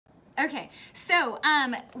Okay, so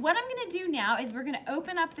what I'm gonna do now is we're gonna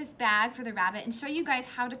open up this bag for the rabbit and show you guys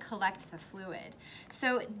how to collect the fluid.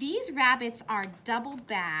 So these rabbits are double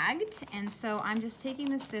bagged, and so I'm just taking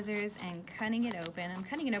the scissors and cutting it open. I'm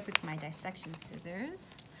cutting it open with my dissection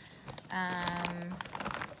scissors.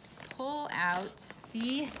 Pull out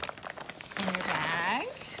the inner bag.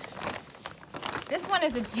 This one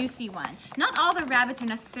is a juicy one. Not all the rabbits are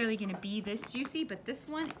necessarily gonna be this juicy, but this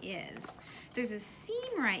one is. There's a seam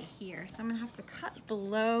right here, so I'm gonna have to cut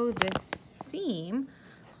below this seam.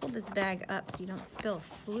 Hold this bag up so you don't spill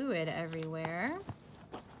fluid everywhere.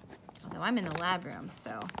 Although I'm in the lab room,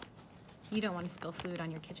 so you don't want to spill fluid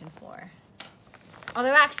on your kitchen floor.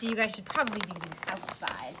 Although actually, you guys should probably do these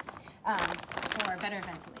outside for better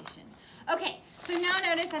ventilation. Okay, so now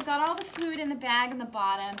notice I've got all the fluid in the bag in the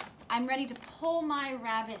bottom. I'm ready to pull my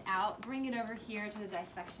rabbit out, bring it over here to the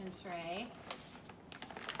dissection tray.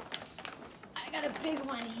 I got a big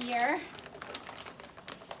one here.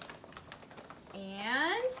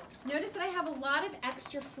 And notice that I have a lot of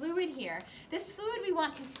extra fluid here. This fluid we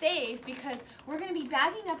want to save because we're going to be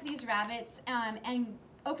bagging up these rabbits and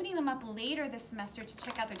opening them up later this semester to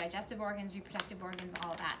check out their digestive organs, reproductive organs,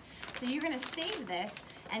 all that. So you're going to save this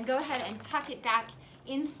and go ahead and tuck it back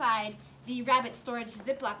inside the rabbit storage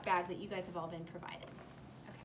Ziploc bag that you guys have all been provided.